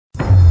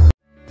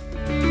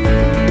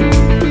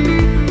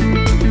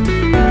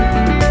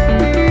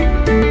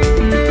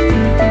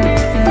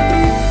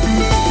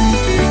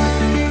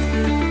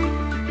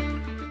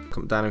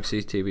Dynamic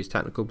CCTV's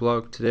technical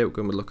blog. Today what we're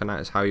going to be looking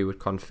at is how you would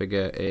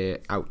configure a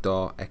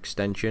outdoor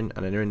extension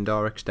and an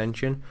indoor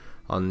extension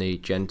on the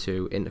Gen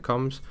 2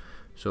 intercoms.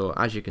 So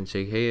as you can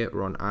see here,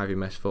 we're on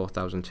IVMS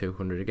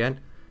 4200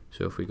 again.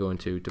 So if we go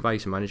into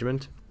device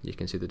management, you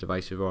can see the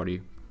device we've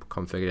already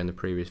configured in the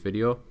previous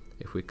video.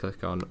 If we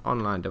click on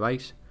online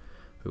device,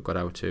 we've got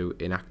our two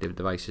inactive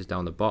devices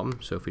down the bottom.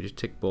 So if we just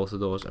tick both of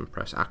those and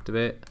press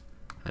activate,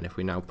 and if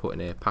we now put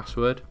in a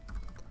password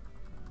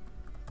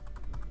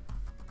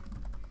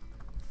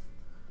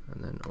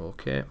and then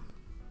OK,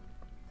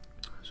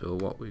 so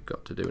what we've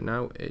got to do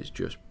now is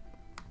just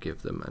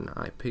give them an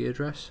IP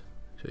address.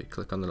 So you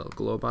click on the little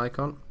globe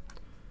icon,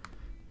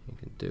 you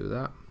can do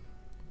that.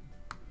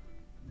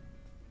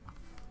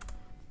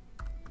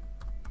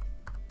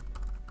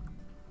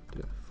 Do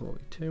it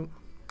 42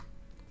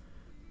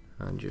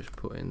 and just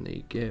put in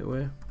the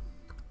gateway,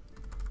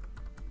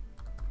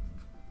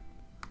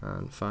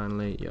 and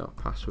finally your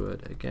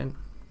password again.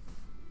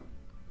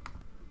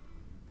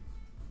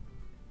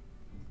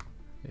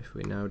 If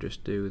we now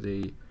just do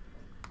the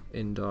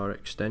indoor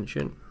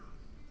extension,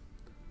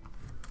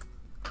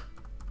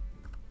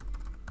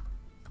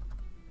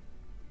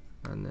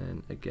 and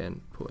then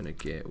again put in a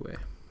gateway.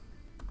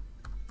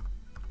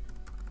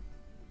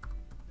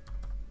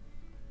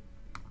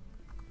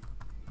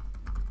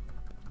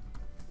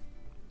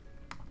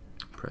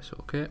 Press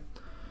OK.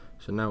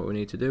 So now what we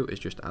need to do is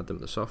just add them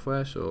to the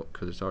software. So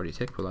because it's already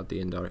ticked, we'll add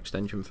the indoor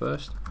extension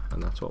first,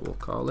 and that's what we'll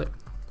call it.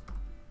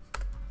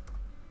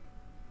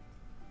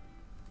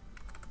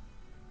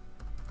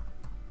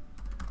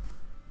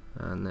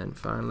 And then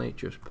finally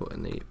just put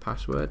in the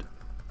password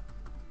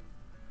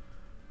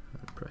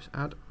and press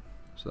add.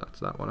 So that's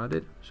that one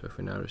added. So if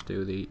we now just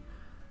do the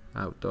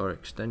outdoor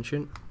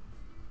extension,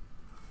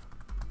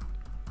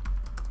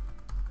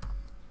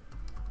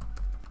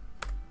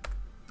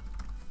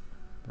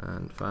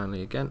 and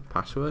finally again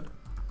password,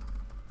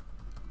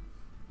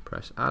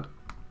 press add.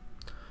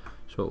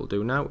 So what we'll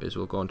do now is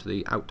we'll go into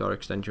the outdoor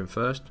extension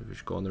first. If we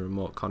just go on the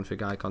remote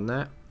config icon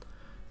there,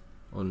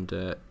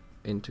 under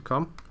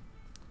Intercom,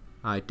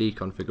 ID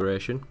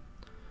configuration,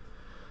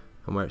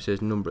 and where it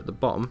says number at the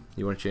bottom,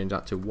 you want to change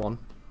that to 1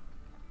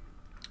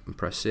 and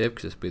press save,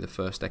 because this will be the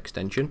first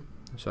extension.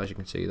 So as you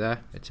can see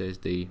there, it says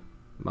the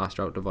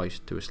master out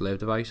device to a slave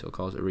device. It'll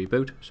cause it a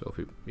reboot. So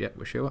if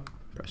we're sure,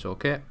 press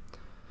OK.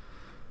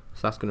 So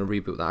that's going to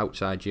reboot the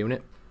outside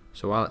unit.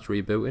 So while it's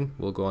rebooting,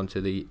 we'll go on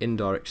to the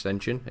indoor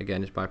extension.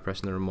 Again, it's by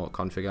pressing the remote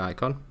config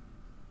icon,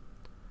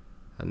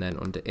 and then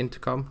under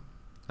Intercom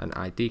and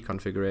ID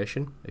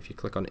configuration, if you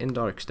click on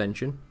indoor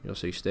extension, you'll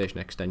see station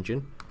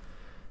extension.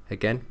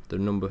 Again, the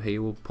number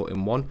here we'll put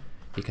in 1.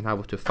 You can have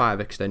up to 5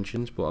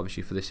 extensions, but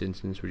obviously for this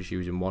instance we're just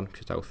using 1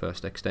 because it's our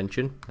first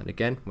extension. And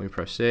again, when we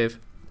press save,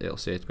 it'll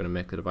say it's going to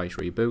make the device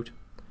reboot.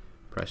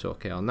 Press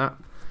OK on that.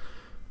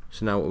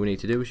 So now what we need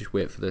to do is just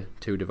wait for the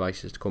two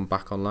devices to come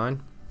back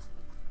online.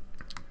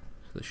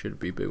 So they should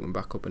be booting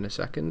back up in a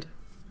second.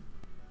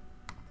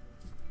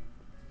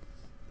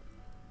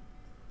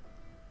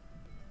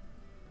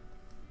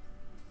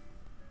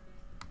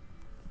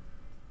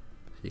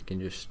 You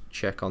can just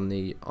check on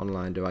the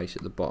online device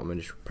at the bottom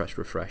and just press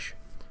refresh.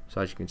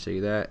 So as you can see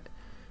there,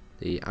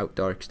 the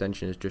outdoor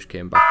extension has just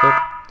came back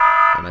up,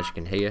 and as you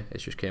can hear,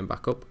 it's just came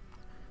back up.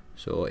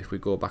 So if we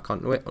go back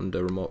onto it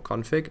under remote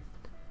config,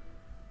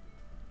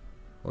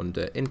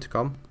 under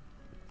Intercom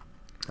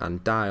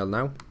and dial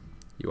now,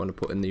 you want to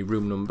put in the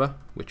room number,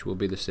 which will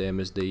be the same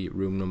as the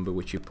room number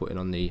which you put in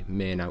on the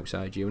main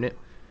outside unit.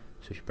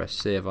 So if you press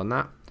save on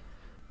that,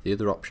 the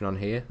other option on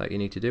here that you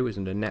need to do is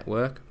under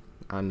network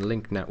and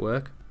link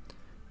network.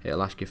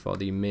 It'll ask you for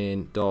the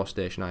main door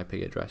station IP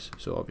address.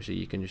 So obviously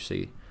you can just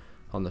see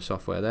on the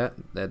software there,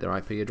 they're their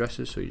IP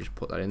addresses, so you just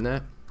put that in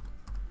there.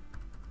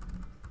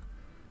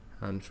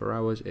 And for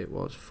ours it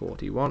was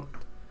 41.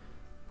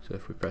 So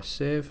if we press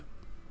save,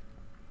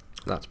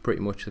 that's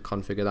pretty much the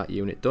config of that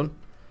unit done.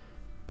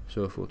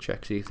 So if we'll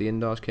check, see if the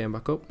indoors came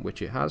back up,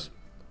 which it has.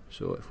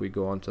 So if we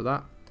go on to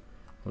that,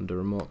 under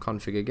remote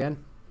config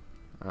again,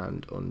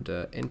 and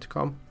under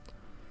Intercom,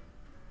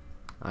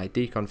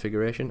 ID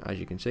configuration, as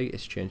you can see,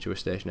 it's changed to a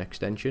station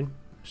extension.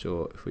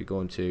 So if we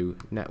go into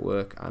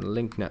network and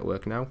link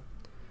network now,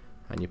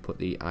 and you put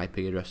the IP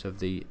address of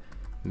the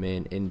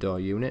main indoor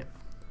unit,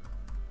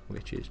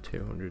 which is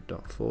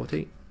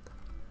 200.40,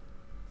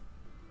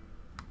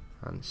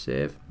 and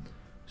save.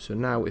 So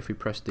now if we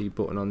press the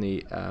button on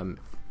the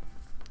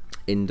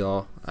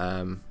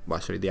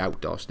the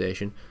outdoor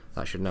station,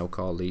 that should now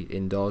call the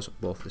indoors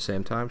both at the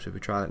same time. So if we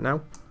try that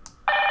now,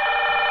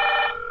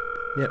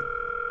 yep.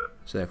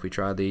 So if we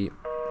try the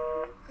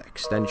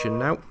extension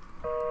now,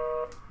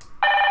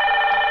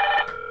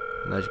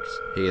 and as you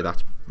can hear,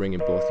 that's bringing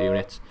both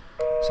units.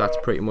 So that's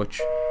pretty much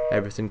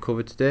everything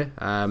covered today.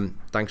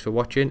 Thanks for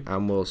watching,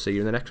 and we'll see you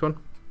in the next one.